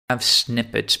have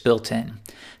snippets built in.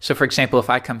 So for example, if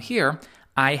I come here,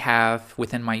 I have,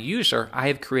 within my user, I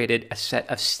have created a set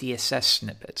of CSS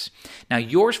snippets. Now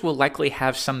yours will likely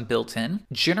have some built in.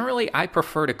 Generally, I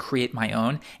prefer to create my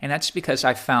own, and that's because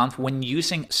I found when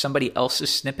using somebody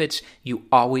else's snippets, you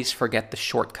always forget the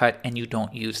shortcut and you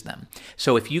don't use them.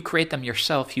 So if you create them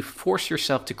yourself, you force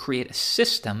yourself to create a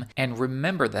system and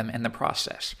remember them in the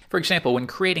process. For example, when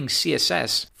creating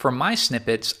CSS, for my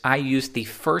snippets, I use the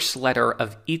first letter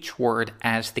of each word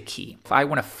as the key. If I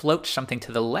want to float something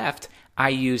to the left, I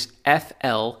use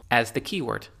FL as the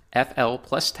keyword, FL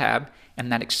plus tab, and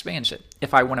that expands it.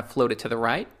 If I want to float it to the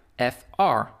right,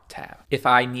 FR tab. If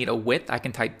I need a width, I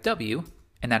can type W,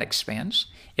 and that expands.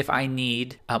 If I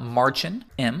need a margin,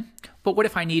 M. But what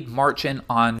if I need margin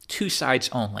on two sides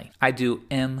only? I do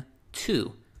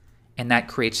M2, and that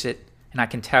creates it, and I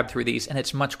can tab through these, and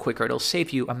it's much quicker. It'll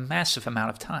save you a massive amount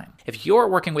of time. If you're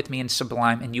working with me in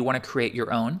Sublime and you want to create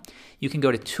your own, you can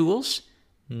go to Tools,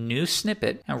 New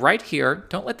Snippet. And right here,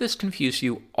 don't let this confuse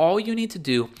you. All you need to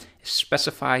do is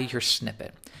specify your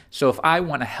snippet. So if I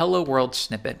want a Hello World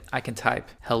snippet, I can type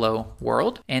Hello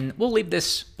World, and we'll leave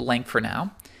this blank for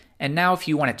now. And now if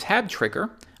you want a tab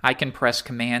trigger, I can press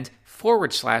Command /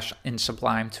 in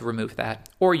Sublime to remove that,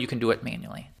 or you can do it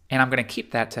manually. And I'm going to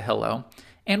keep that to hello,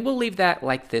 and we'll leave that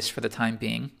like this for the time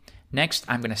being. Next,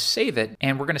 I'm going to save it,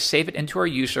 and we're going to save it into our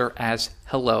user as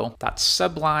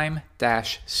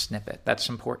hello.sublime-snippet. That's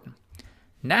important.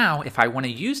 Now, if I want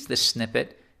to use this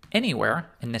snippet anywhere,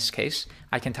 in this case,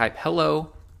 I can type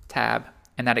hello tab,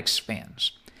 and that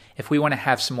expands. If we want to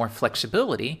have some more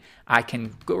flexibility, I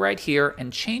can go right here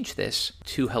and change this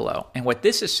to hello. And what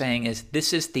this is saying is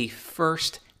this is the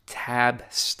first tab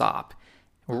stop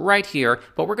right here,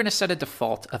 but we're going to set a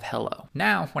default of hello.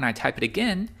 Now, when I type it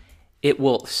again, it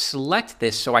will select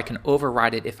this so I can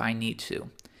override it if I need to.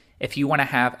 If you want to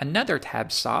have another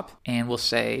tab stop, and we'll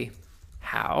say,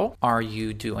 how are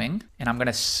you doing? And I'm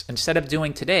going to, instead of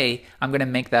doing today, I'm going to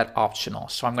make that optional.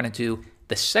 So I'm going to do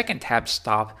the second tab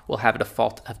stop will have a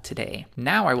default of today.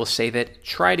 Now I will save it,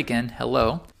 try it again,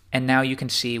 hello, and now you can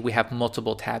see we have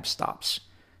multiple tab stops.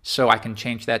 So I can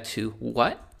change that to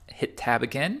what? Hit tab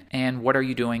again, and what are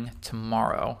you doing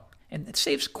tomorrow? And it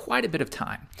saves quite a bit of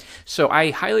time. So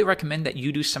I highly recommend that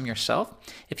you do some yourself.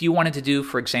 If you wanted to do,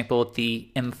 for example, the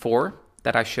M4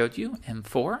 that I showed you,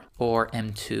 M4 or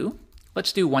M2,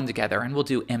 let's do one together, and we'll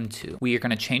do M2. We are going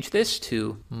to change this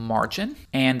to margin,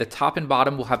 and the top and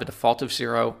bottom will have a default of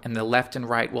 0, and the left and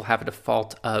right will have a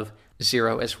default of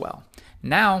 0 as well.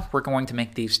 Now we're going to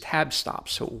make these tab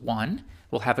stops. So 1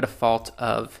 will have a default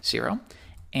of 0,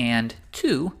 and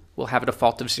 2 will have a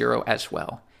default of 0 as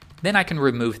well. Then I can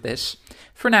remove this.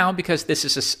 For now, because this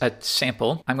is a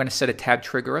sample, I'm going to set a tab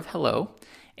trigger of hello.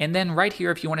 And then right here,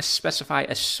 if you want to specify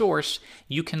a source,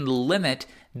 you can limit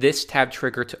this tab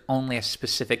trigger to only a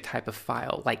specific type of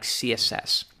file, like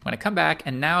CSS. I'm going to come back,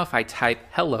 and now if I type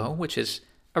hello, which is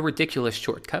a ridiculous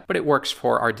shortcut, but it works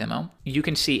for our demo, you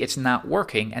can see it's not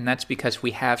working, and that's because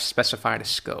we have specified a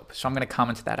scope. So I'm going to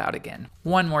comment that out again.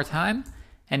 One more time,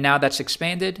 and now that's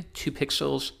expanded, 2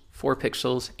 pixels, 4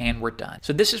 pixels, and we're done.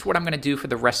 So this is what I'm going to do for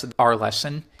the rest of our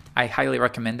lesson. I highly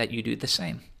recommend that you do the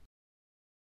same.